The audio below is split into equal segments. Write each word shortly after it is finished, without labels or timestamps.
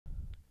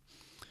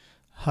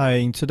Hi,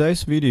 in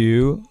today's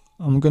video,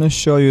 I'm gonna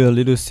show you a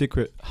little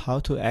secret how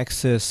to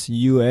access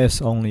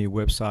US only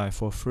website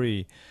for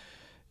free.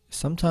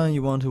 Sometimes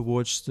you want to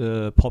watch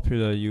the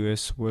popular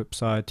US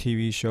website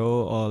TV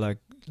show or like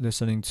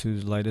listening to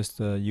the latest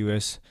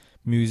US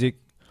music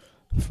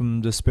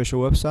from the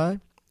special website.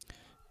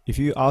 If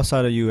you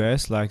outside the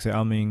US, like say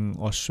I'm in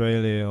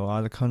Australia or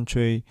other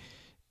country,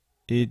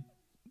 it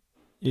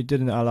it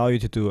didn't allow you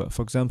to do it.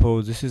 For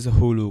example, this is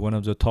Hulu, one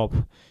of the top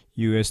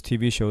US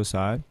TV show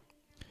site.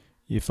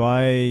 If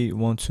I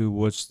want to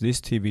watch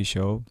this TV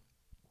show,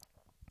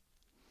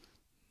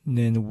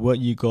 then what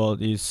you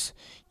got is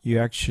you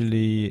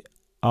actually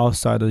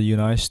outside of the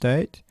United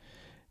States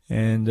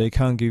and they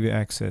can't give you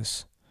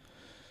access.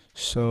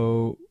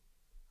 So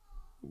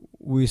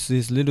with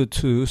these little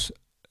tools,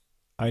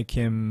 I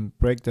can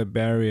break the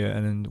barrier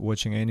and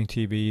watching any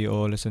TV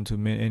or listen to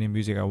any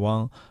music I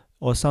want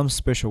or some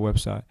special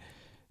website.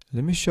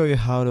 Let me show you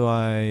how do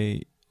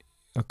I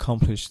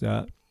accomplish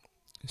that.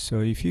 So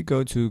if you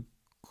go to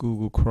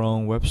Google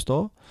Chrome Web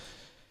Store,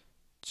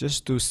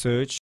 just do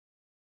search